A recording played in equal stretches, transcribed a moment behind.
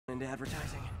into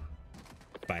advertising.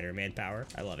 Spider-Man power.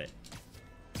 I love it.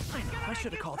 I know, I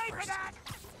should have called first.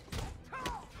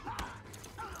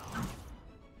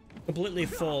 Completely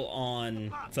full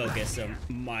on focus, so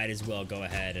might as well go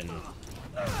ahead and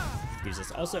use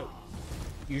this. Also,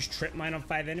 use trip mine on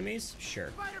 5 enemies? Sure.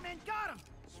 Spider-Man got him!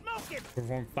 Smoke him!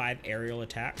 Perform 5 aerial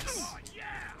attacks. Oh, yeah!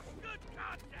 Good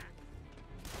contact!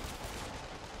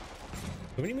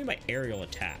 What do you mean by aerial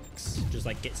attacks? Just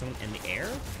like get someone in the air?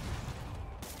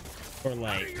 Or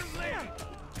like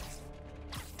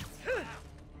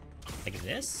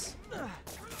this?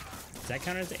 Does that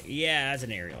count as yeah, that's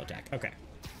an aerial attack. Okay.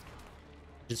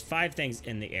 Just 5 things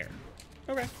in the air.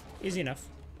 Okay, easy enough.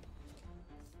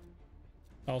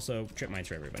 Also, trip mines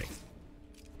for everybody.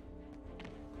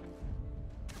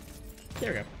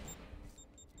 There we go.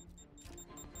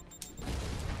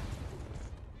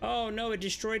 Oh no, it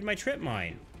destroyed my trip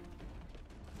mine.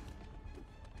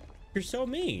 You're so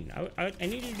mean. I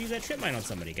needed to use that trip mine on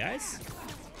somebody, guys.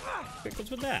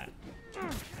 What's with that?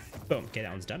 Boom. Okay,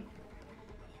 that one's done.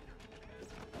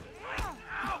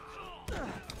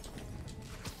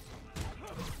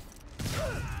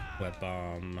 Web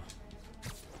bomb.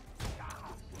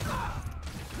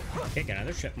 Okay, got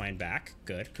another trip mine back.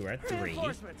 Good. We're at 3.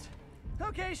 Reinforcements.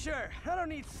 Okay, sure. I don't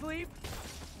need sleep.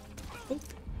 Oop.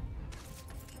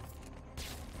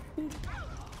 Oop.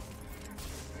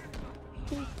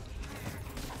 Oop.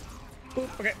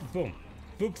 Boop. Okay, boom.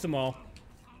 Booped them all.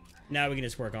 Now we can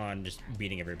just work on just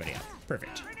beating everybody up.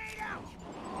 Perfect.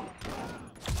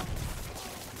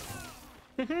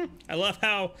 I love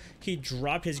how he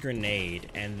dropped his grenade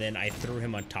and then I threw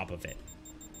him on top of it.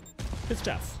 Good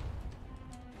stuff.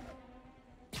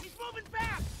 He's moving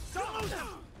fast! Don't lose him!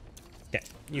 Okay,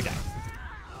 you die.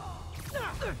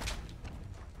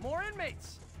 More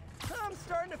inmates. I'm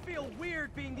starting to feel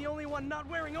weird being the only one not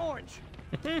wearing orange.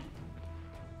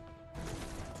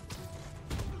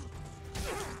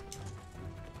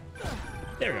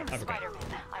 There we go. I forgot.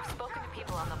 Spider-Man, I've spoken to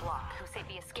people on the block who say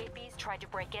the escapees tried to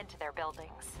break into their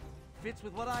buildings. Fits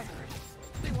with what I heard.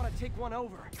 They want to take one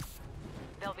over.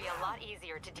 They'll be a lot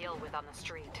easier to deal with on the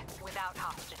street, without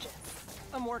hostages.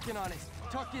 I'm working on it.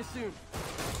 Talk to you soon.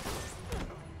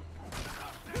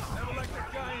 Never let the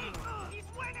guy in. He's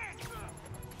winning!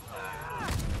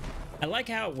 I like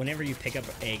how whenever you pick up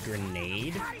a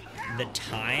grenade, the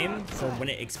time for when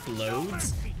it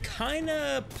explodes kind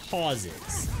of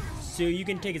pauses. So you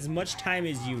can take as much time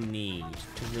as you need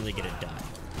to really get it done.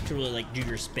 To really like do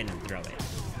your spin and throw it.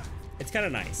 It's kind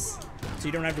of nice. So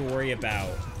you don't have to worry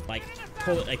about like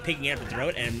picking it up and throw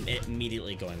it and it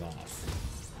immediately going off.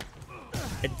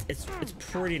 It's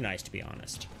pretty nice, to be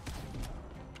honest.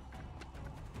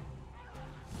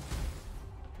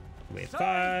 Wave 5.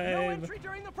 No entry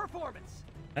during the performance.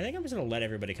 I think I'm just gonna let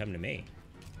everybody come to me.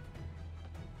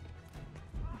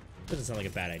 Doesn't sound like a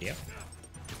bad idea.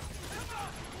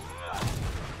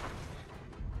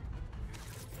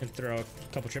 And throw a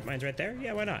couple trip mines right there?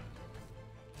 Yeah, why not?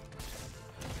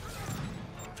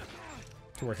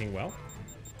 It's working well.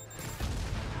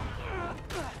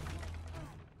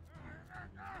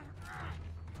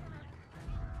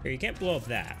 Here, you can't blow up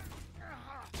that.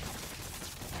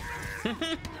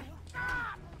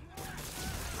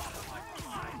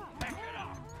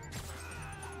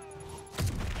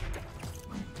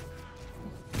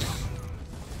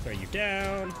 Throw you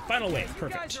down. Final wave.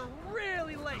 Perfect. You guys are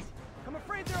really late. I'm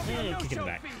afraid there'll be a no-show Kick in the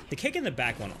back. fee. The kick in the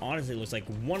back one honestly looks like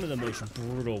one of the most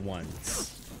brutal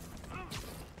ones.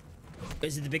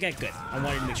 Is it the big guy? Good. I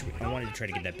wanted to make sure. I wanted to try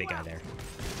to get that big guy there.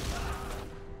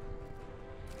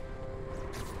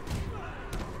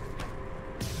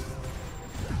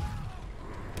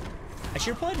 I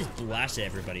should probably just blasted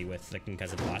everybody with the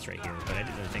concussive blast right here, but I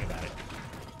didn't really think about it.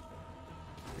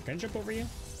 Can I jump over you?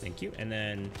 Thank you. And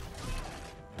then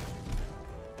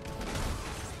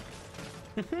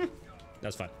that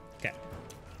was fun. Okay.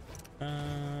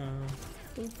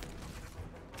 Boop.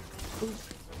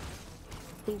 Boop.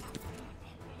 Boop.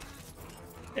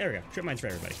 There we go. Trip mines for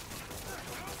everybody.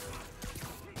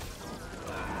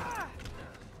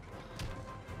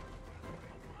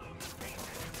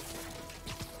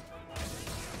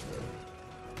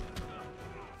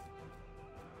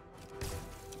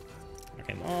 Knock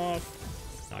him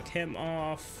off. Knock him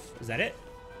off. Is that it?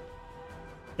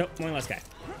 Nope, one last guy.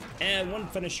 And one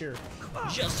finisher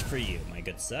just for you, my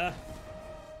good sir.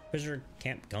 Prisoner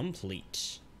camp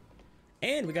complete.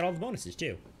 And we got all the bonuses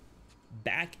too.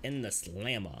 Back in the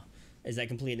slammer. Is that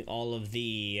completing all of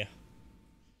the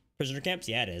prisoner camps?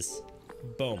 Yeah, it is.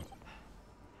 Boom.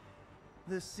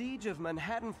 The siege of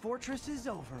Manhattan Fortress is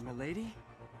over, milady.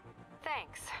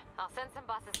 Thanks. I'll send some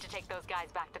buses to take those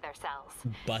guys back to their cells.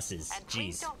 Buses, And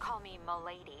please jeez. don't call me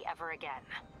Milady ever again.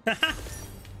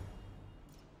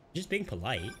 Just being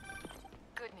polite.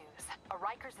 Good news. A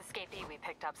Rikers escapee we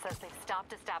picked up says they've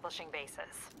stopped establishing bases.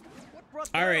 What brought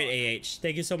All that right, on? AH.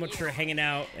 Thank you so much for hanging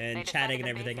out They and decided chatting and the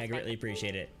everything. I basic greatly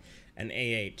appreciate it. And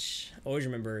AH, always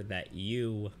remember that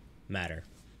you matter.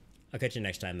 I'll catch you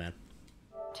next time, man.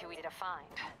 Too easy to find.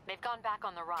 They've gone back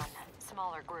on the run.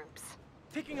 Smaller groups.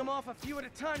 Picking them off a few at a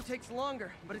time takes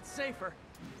longer, but it's safer.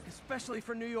 Especially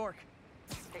for New York.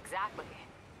 Exactly.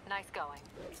 Nice going.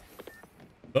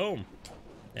 Boom.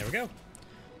 There we go.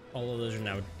 All of those are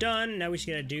now done. Now we just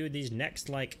gotta do these next,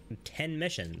 like, 10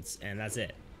 missions, and that's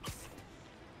it.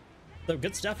 So,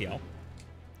 good stuff, y'all.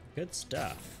 Good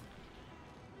stuff.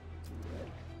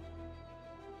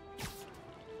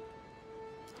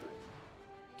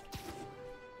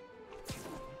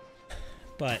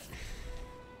 But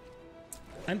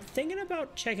I'm thinking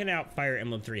about checking out Fire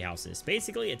Emblem Three Houses.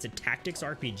 Basically, it's a tactics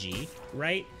RPG,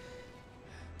 right?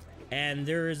 And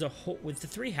there is a whole, with the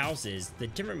three houses, the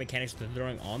different mechanics they're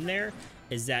throwing on there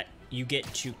is that you get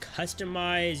to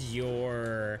customize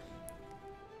your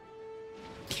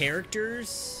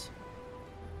characters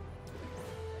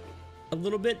a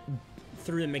little bit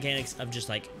through the mechanics of just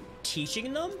like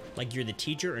teaching them, like you're the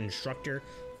teacher or instructor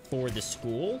for the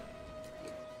school.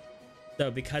 So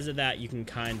because of that, you can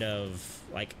kind of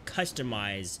like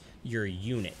customize your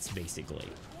units basically.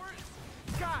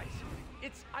 Guys,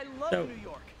 it's I love So, New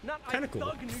York, not I kinda cool.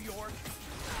 thug New York.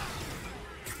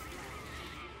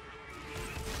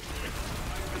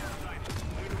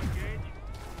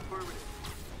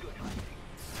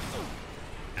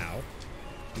 Ow.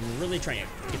 I'm really trying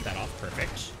to get that off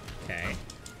perfect. Okay.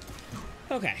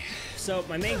 Okay, so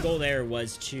my main goal there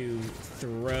was to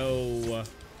throw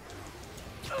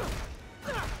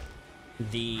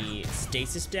the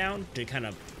stasis down to kind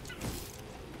of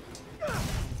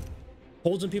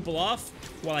hold some people off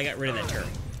while I got rid of that turret.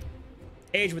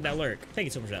 Age with that lurk. Thank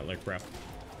you so much for that lurk, bro.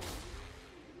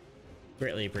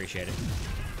 Greatly appreciate it.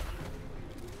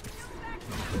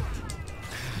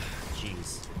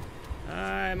 Jeez.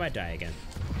 I might die again.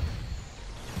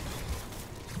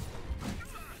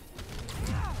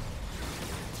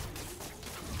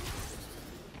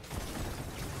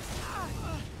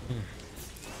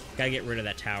 Gotta get rid of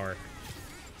that tower.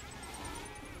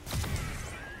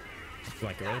 Do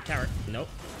I get rid of the tower? Nope.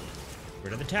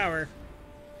 Rid of the tower.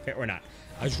 Okay, or not.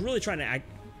 I was really trying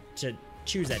to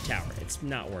choose that tower. It's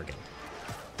not working.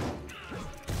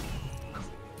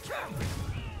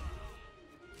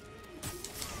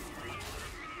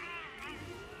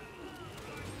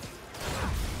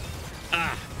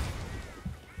 Ah!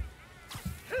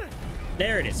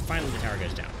 There it is. Finally the tower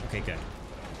goes down. Okay, good.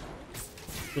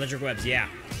 Electric webs, yeah.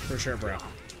 For sure, bro.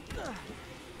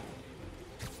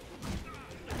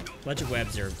 Electric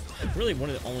webs are really one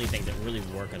of the only things that really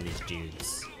work on these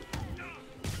dudes.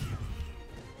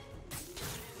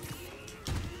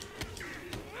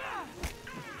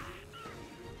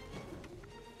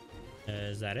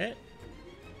 Is that it?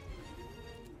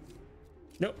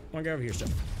 Nope, wanna go over here still.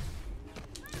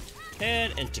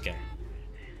 And Instiga.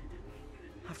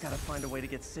 I've got to find a way to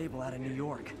get Sable out of New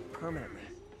York permanently.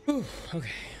 Whew, okay.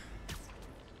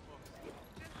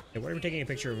 Okay, what are we taking a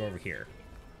picture of over here?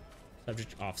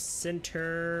 Subject off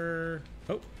center.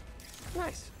 Oh,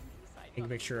 Nice. take a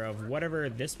picture of whatever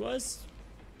this was.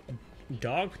 A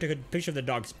dog? Took a picture of the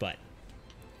dog's butt.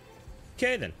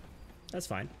 Okay, then. That's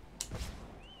fine.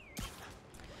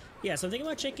 Yeah, so I'm thinking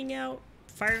about checking out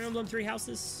Fire Emblem Three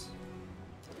Houses.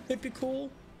 Could be cool.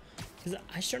 Because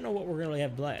I just don't know what we're going to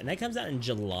have blood. And that comes out in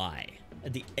July.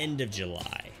 At the end of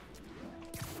July.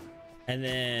 And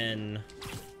then...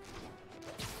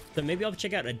 So maybe I'll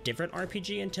check out a different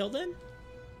RPG until then?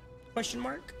 Question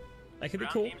mark? That could be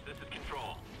cool. Ground teams, this is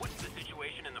Control. What's the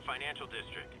situation in the financial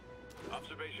district?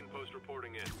 Observation post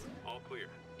reporting in. All clear.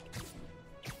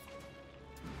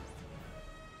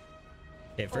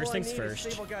 Okay, first All I things need is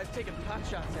first. Sable guys taking pot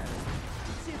shots at us.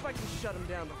 See if I can shut them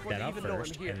down before That they off even know I'm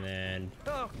first, here. and then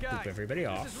Oh, guys, boop everybody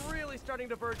off. This is really starting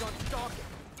to verge on stalking.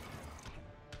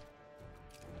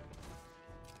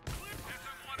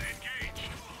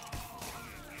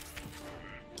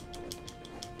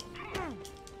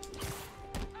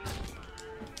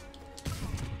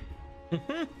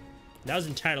 That was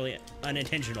entirely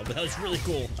unintentional, but that was really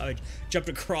cool. I jumped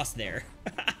across there.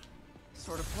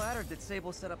 Sort of flattered that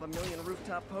Sable set up a million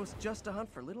rooftop posts just to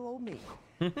hunt for little old me.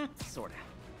 Sorta.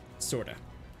 Sorta.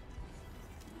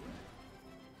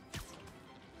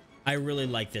 I really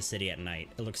like this city at night.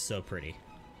 It looks so pretty.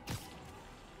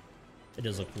 It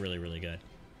does look really, really good.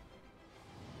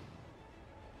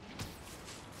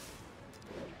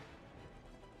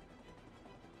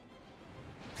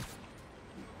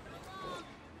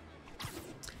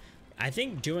 I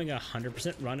think doing a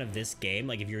 100% run of this game,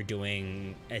 like if you're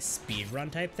doing a speed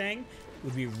run type thing,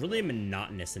 would be really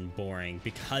monotonous and boring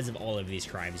because of all of these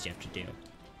crimes you have to do.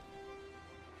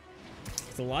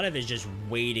 So a lot of it is just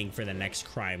waiting for the next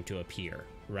crime to appear,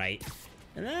 right?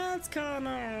 And that's kind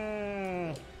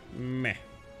of meh.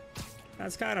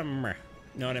 That's kind of meh.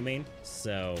 Know what I mean?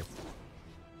 So...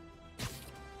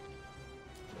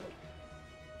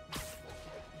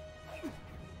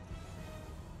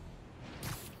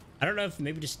 I don't know if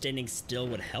maybe just standing still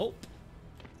would help.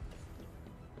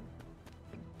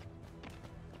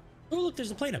 Oh, look, there's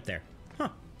a plane up there. Huh,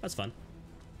 that's fun.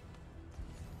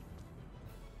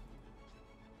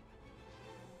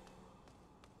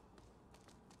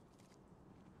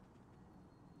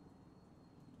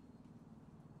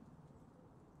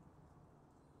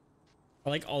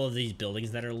 I like all of these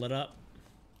buildings that are lit up.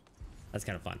 That's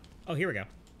kind of fun. Oh, here we go.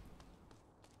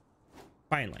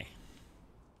 Finally.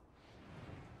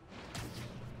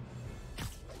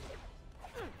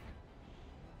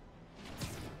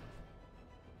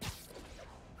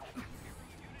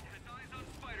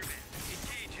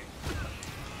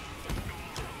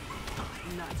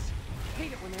 Nuts.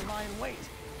 Hate it when they lie in wait.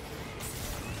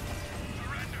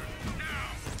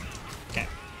 Okay.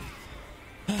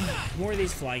 More of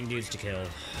these flying dudes to kill.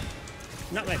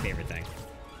 Not my favorite thing.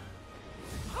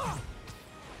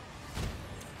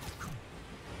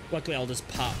 Luckily, I'll just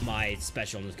pop my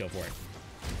special and just go for it.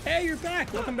 Hey, you're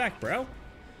back! Welcome back, bro.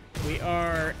 We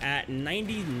are at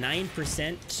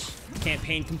 99%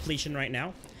 campaign completion right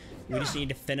now. We just need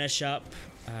to finish up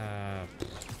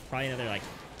probably another like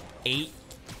 8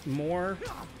 more.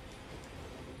 I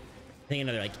think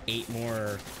another like 8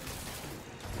 more.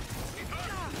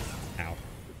 Ow.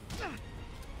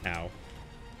 Ow.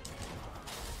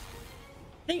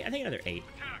 I think another 8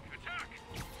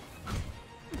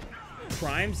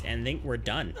 crimes, and think we're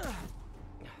done.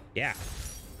 Yeah.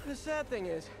 The sad thing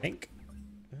is, I think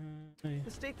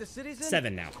the state the city's in.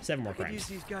 7 now. 7 more I could use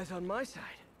crimes. these guys on my side.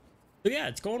 So yeah,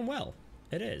 it's going well.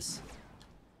 It is.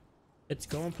 It's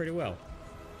going pretty well.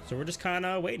 So we're just kind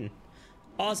of waiting.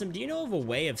 Awesome. Do you know of a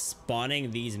way of spawning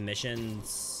these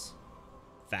missions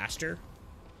faster?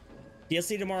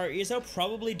 DLC tomorrow. ESO?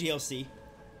 Probably DLC,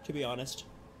 to be honest.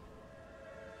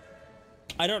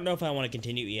 I don't know if I want to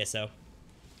continue ESO.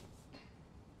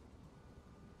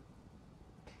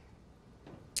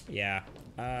 Yeah.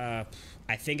 I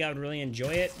think I would really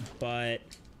enjoy it, but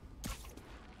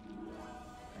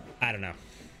I don't know.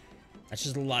 That's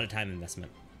just a lot of time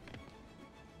investment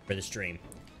for the stream.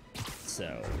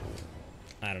 So,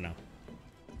 I don't know.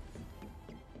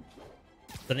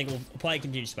 I think we'll probably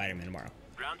continue Spider-Man tomorrow.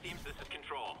 Ground teams, this is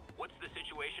Control. What's the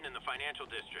situation in the financial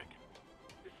district?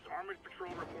 This is Armored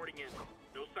Patrol reporting in.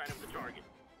 No sign of the target.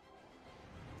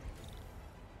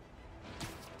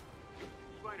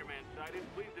 Spider-Man sighted.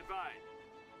 Please advise.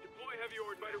 Deploy heavy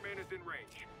ore. Spider-Man is in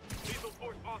range. Lethal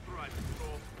force authorized,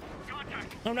 Control.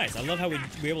 Contact. Oh, nice. I love how we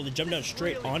were able to jump down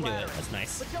straight Really onto it. flattering. That's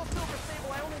nice. But tell Silver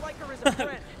Sable I only like her as a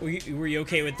friend. Were you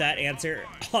okay with that answer?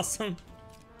 Awesome.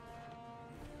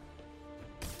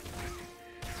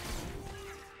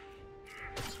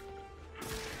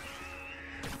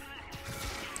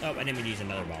 Oh, I didn't mean to use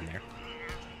another bomb there.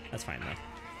 That's fine, though.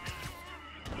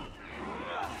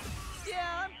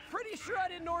 Yeah, I'm pretty sure I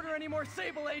didn't order any more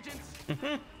Sable agents.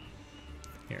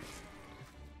 Here.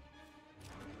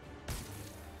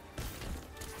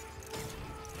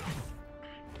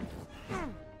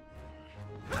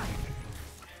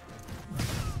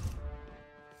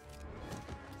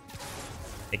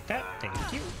 Take that.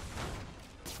 Thank you.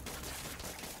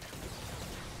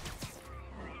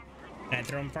 Can I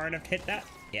throw him far enough to hit that?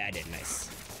 Yeah, I did. Nice.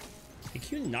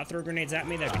 If you not throw grenades at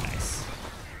me, that'd be nice.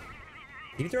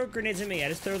 If you throw grenades at me, I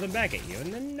just throw them back at you,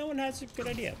 and then no one has a good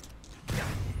idea.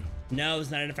 No, it's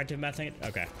not an effective method.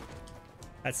 Okay.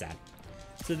 That's sad.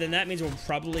 So then that means we'll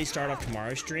probably start off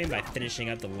tomorrow's stream by finishing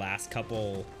up the last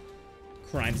couple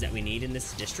crimes that we need in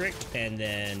this district, and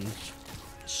then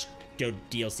go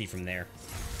DLC from there.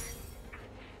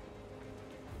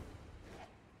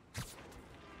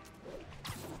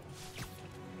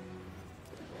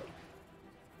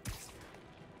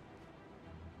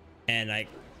 And I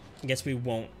guess we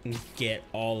won't get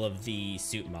all of the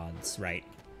suit mods, right?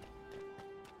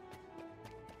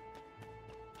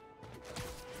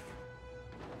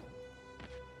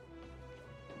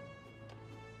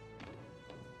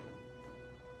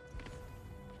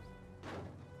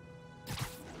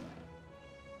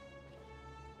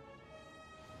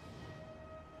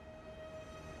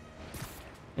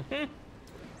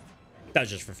 That was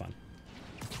just for fun.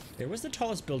 There was the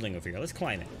tallest building over here. Let's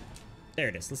climb it. There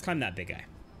it is. Let's climb that big guy.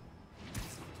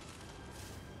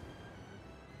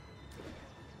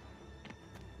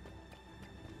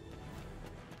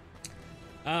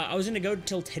 I was gonna go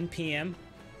till 10 p.m.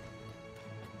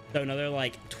 So another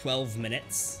like 12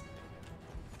 minutes.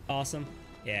 Awesome.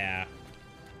 Yeah.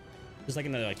 Just like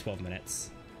another like 12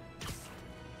 minutes.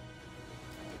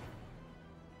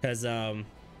 Cause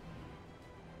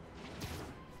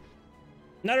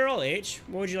not at all, H.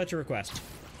 What would you like to request?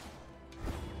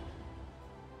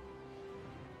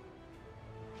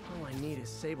 All I need is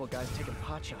Sable guys taking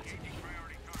pot shots at me.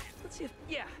 Let's see if...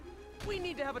 Yeah, we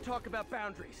need to have a talk about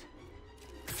boundaries.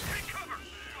 Take cover!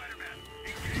 Spider-Man,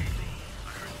 engage! I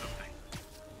heard something.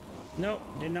 Nope,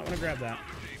 did not want to grab that.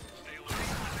 Stay alert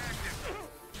and active.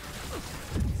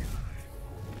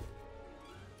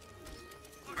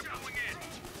 We're going in.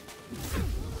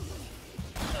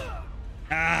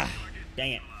 Ah,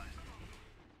 dang it.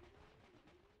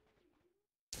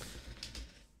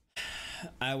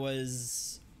 I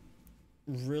was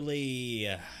really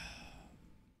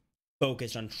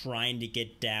focused on trying to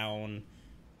get down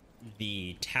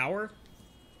the tower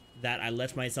that I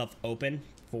left myself open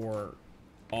for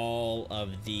all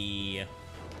of the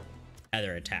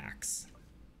other attacks.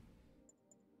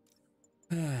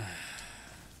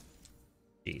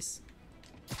 Jeez.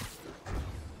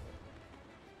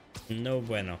 No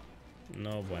bueno.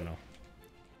 No bueno.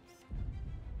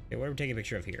 Okay, what are we taking a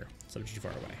picture of here? Something too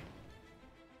far away.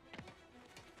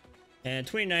 And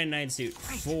 29.9 suit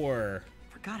for...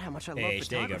 Forgot how much I love Hey, photography.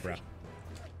 there you go, bro.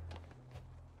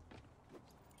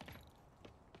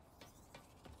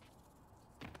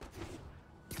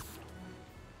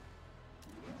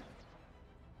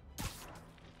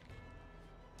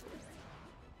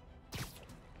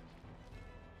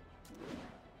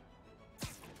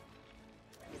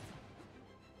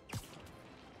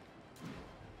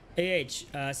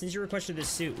 AH, since you requested this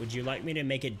suit, would you like me to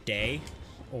make it day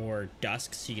or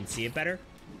dusk so you can see it better?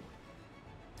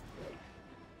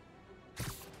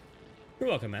 You're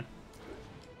welcome, man.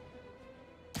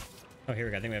 Oh, here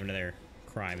we go. I think we have another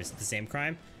crime. Is it the same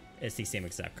crime? It's the same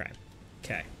exact crime.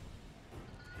 Okay.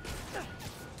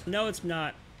 No, it's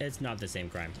not. It's not the same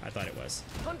crime. I thought it was.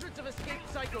 Hundreds of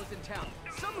escaped psychos in town.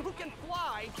 Some who can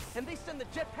fly, and they send the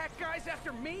jetpack guys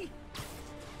after me?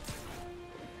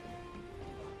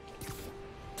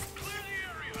 Clear the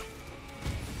area.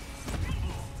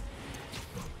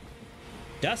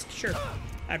 Dusk? Sure.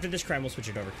 After this crime, we'll switch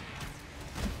it over.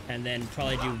 And then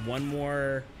probably do one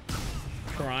more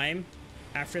crime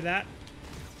after that.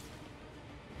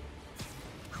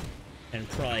 And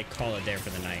probably call it there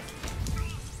for the night.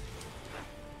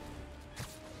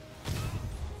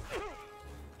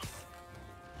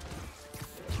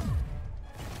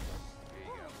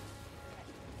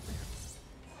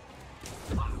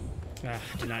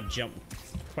 Did not jump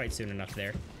quite soon enough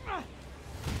there.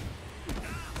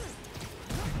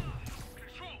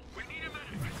 Control, we need a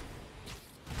medic.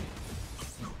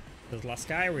 There's the last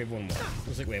guy, or we have one more?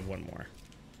 Looks like we have one more.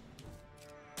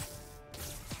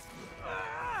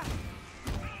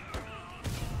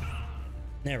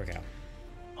 There we go.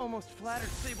 Almost flattered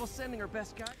Sable sending her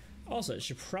best guy. Also, it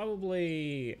should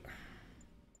probably...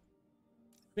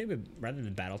 Maybe rather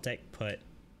than Battletech, put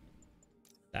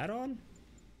that on?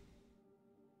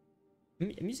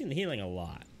 I'm using the healing a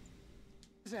lot.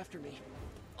 He's after me.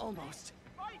 Almost.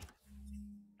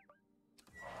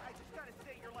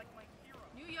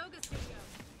 New yoga studio.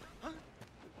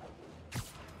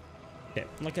 Okay,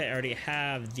 look, I already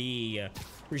have the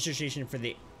research station for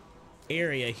the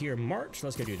area here marked, so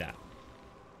let's go do that.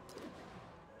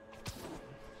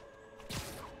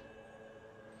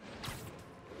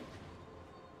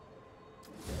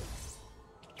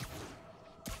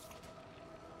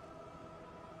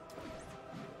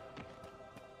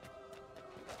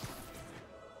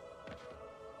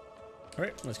 All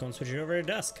right, let's go and switch it over to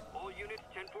dusk. All units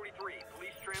 1043.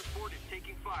 Police transport is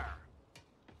taking fire.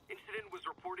 Incident was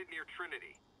reported near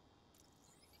Trinity.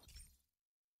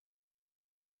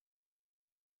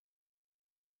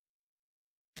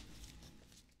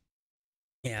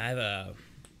 Yeah, I have a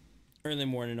early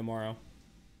morning tomorrow.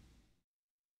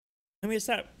 I mean, it's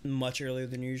not much earlier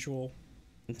than usual.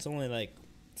 It's only like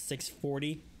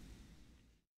 6:40.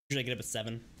 Usually I get up at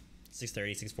 7,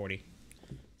 6:30, 6:40.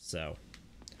 So,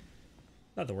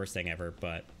 not the worst thing ever,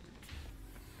 but...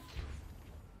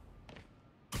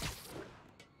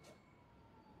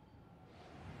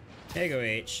 There you go,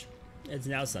 H. It's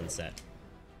now sunset.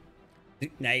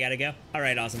 Now you gotta go?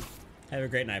 Alright, awesome. Have a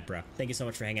great night, bro. Thank you so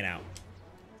much for hanging out.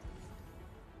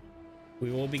 We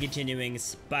will be continuing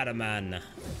Spider-Man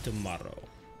tomorrow.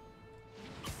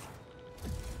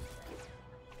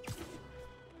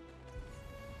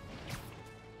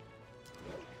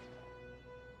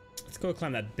 Let's go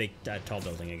climb that big, tall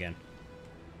building again.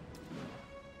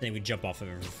 Then we jump off of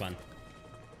it for fun.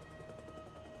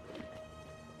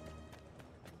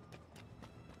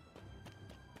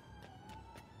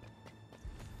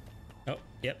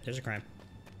 Yep, there's a crime.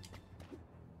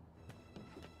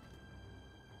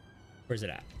 Where's it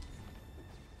at?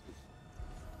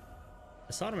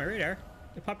 I saw it on my radar.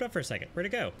 It popped up for a second. Where'd it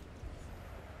go?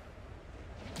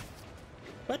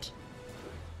 What?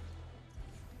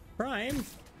 Prime?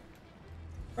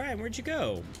 Prime, where'd you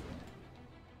go?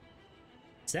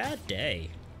 Sad day.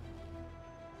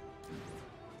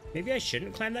 Maybe I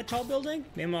shouldn't climb that tall building?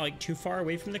 Maybe I'm like too far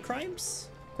away from the crimes?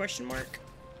 Question mark.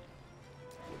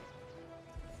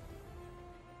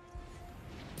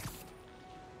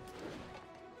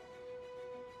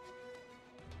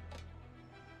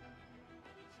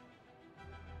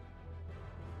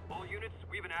 All units,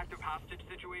 we have an active hostage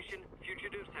situation.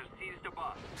 Fugitives have seized a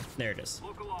bus. There it is.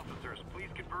 Local officers, please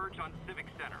converge on Civic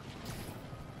Center.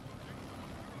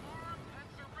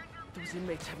 Those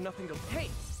inmates have nothing to... Hey!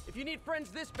 If you need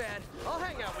friends this bad, I'll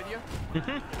hang out with you.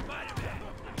 Spider-Man!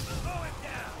 Slow him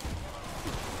down!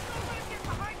 Don't let him get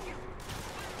behind you!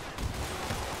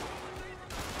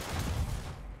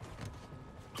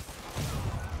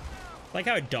 Like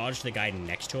how I dodged the guy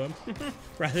next to him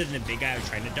rather than the big guy I was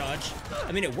trying to dodge.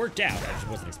 I mean, it worked out. I just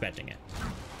wasn't expecting it.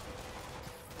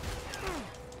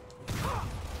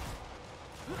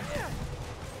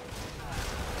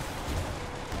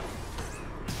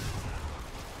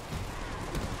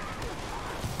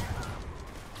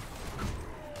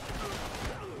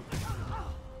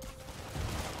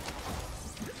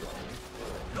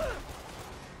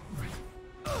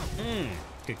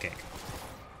 Good kick.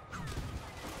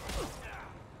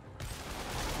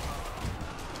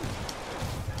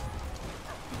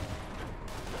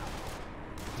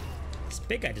 This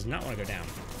big guy does not want to go down.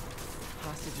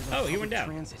 Hostages Oh, on he went public down.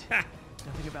 Transit. Ha!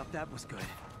 Nothing about that was good.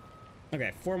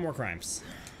 Okay, 4 more crimes.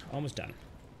 Almost done.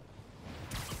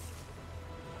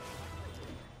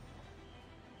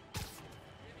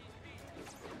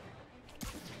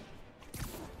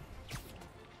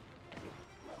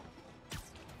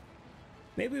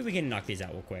 Maybe we can knock these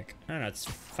out real quick. I don't know, it's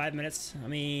 5 minutes. I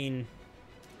mean,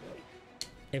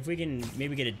 if we can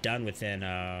maybe get it done within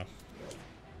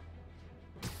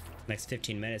next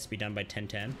 15 minutes, be done by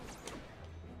 10:10.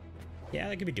 Yeah,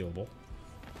 that could be doable.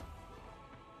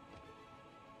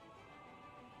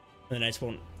 And then I just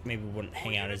won't, maybe we wouldn't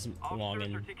hang out as long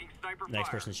in the next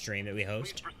person's stream that we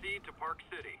host. Please proceed to Park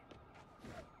City.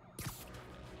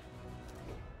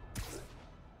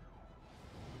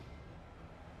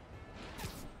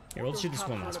 Here, we'll shoot this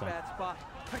one last In a one. bad spot.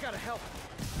 I gotta help.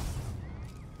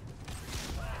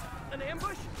 An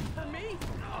ambush? For me?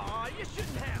 Aw, you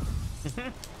shouldn't have.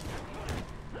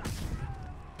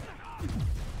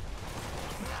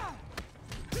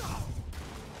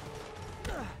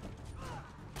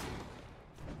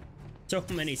 So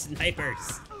many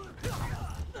snipers.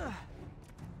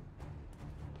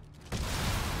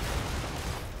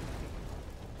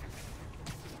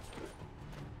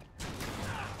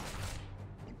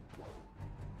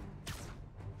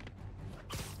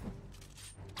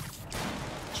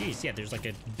 Jeez, yeah, there's like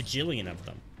a bajillion of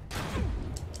them.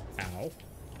 Ow.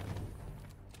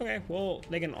 Okay, well,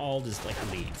 they can all just like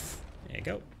leave. There you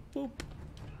go. Boop.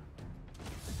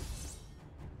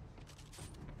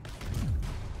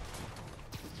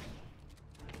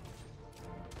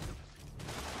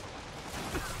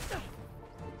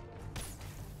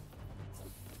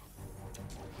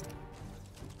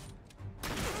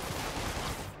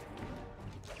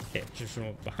 Okay, just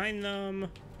from behind them.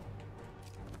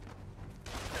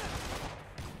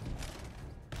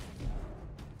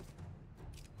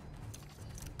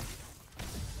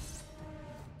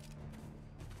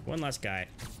 One last guy.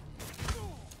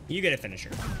 You get a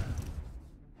finisher.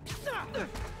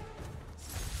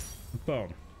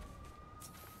 Boom.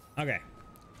 Okay.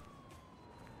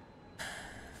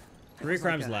 3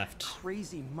 crimes left.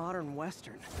 Crazy modern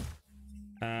western.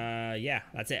 Yeah,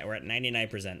 that's it. We're at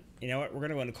 99%. You know what? We're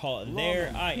gonna go and call it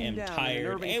there. I am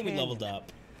tired, and we leveled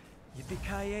up.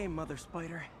 Yippee-ki-yay, Mother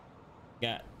Spider.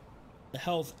 Got the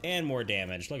health and more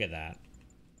damage. Look at that.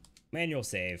 Manual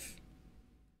save.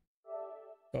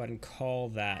 Go ahead and call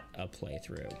that a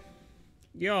playthrough.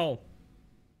 Yo.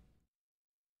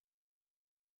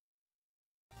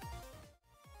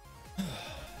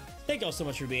 Thank y'all so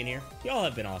much for being here. Y'all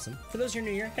have been awesome. For those who are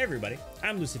new here, hey everybody,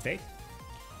 I'm LucidFaith.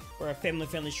 We're a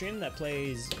family-friendly stream that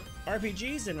plays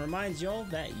RPGs and reminds y'all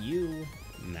that you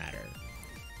matter.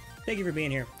 Thank you for being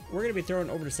here. We're going to be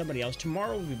throwing over to somebody else.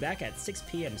 Tomorrow we'll be back at 6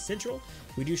 p.m. Central.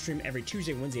 We do stream every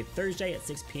Tuesday, Wednesday, Thursday at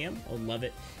 6 p.m. I would love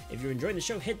it. If you're enjoying the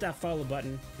show, hit that follow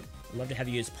button. I'd love to have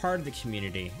you as part of the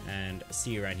community and see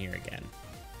you around here again.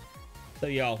 So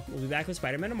y'all, we'll be back with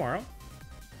Spider-Man tomorrow.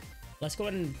 Let's go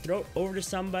ahead and throw it over to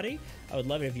somebody. I would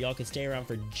love it if y'all could stay around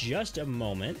for just a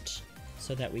moment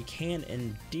so that we can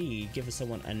indeed give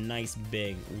someone a nice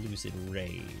big Lucid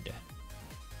raid.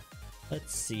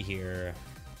 Let's see here.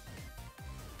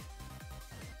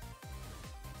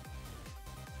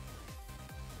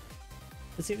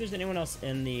 Let's see if there's anyone else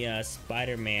in the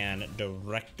Spider-Man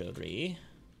directory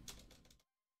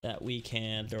that we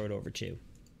can throw it over to.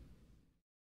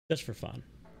 Just for fun.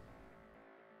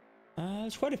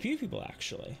 There's quite a few people,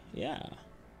 actually. Yeah.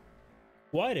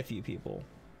 Quite a few people.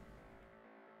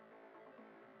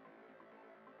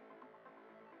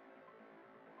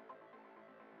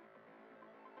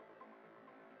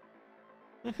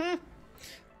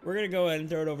 We're gonna go ahead and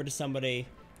throw it over to somebody.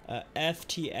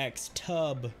 FTX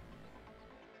Tub.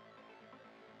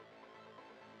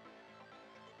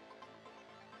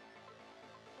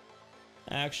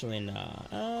 Actually,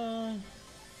 nah.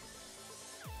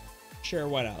 Sure,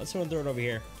 why not? Let's go and throw it over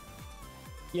here.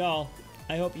 Y'all,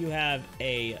 I hope you have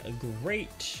a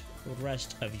great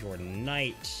rest of your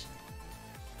night.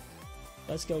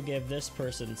 Let's go give this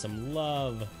person some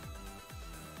love.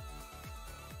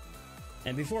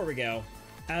 And before we go,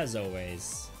 as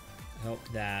always, I hope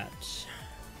that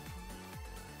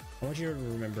I want you to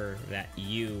remember that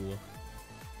you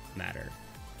matter.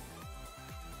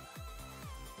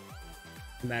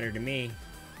 You matter to me.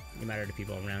 You matter to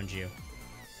people around you.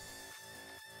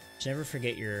 Just never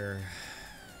forget you're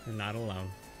not alone.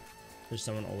 There's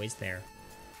someone always there.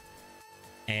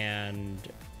 And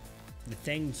the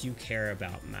things you care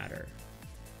about matter.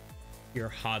 Your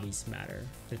hobbies matter.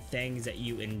 The things that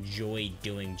you enjoy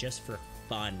doing just for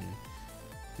fun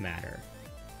matter.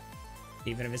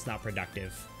 Even if it's not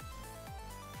productive.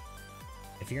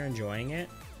 If you're enjoying it,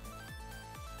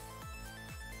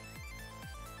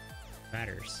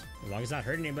 matters. As long as it's not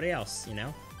hurting anybody else, you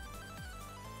know?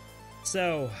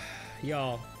 So,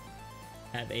 y'all,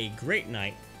 have a great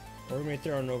night. We're going to be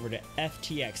throwing it over to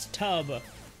FTX Tub.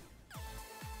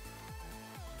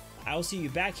 I'll see you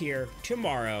back here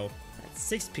tomorrow at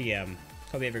 6 p.m.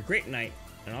 Hope you have a great night,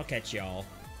 and I'll catch y'all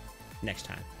next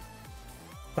time.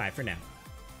 Bye for now.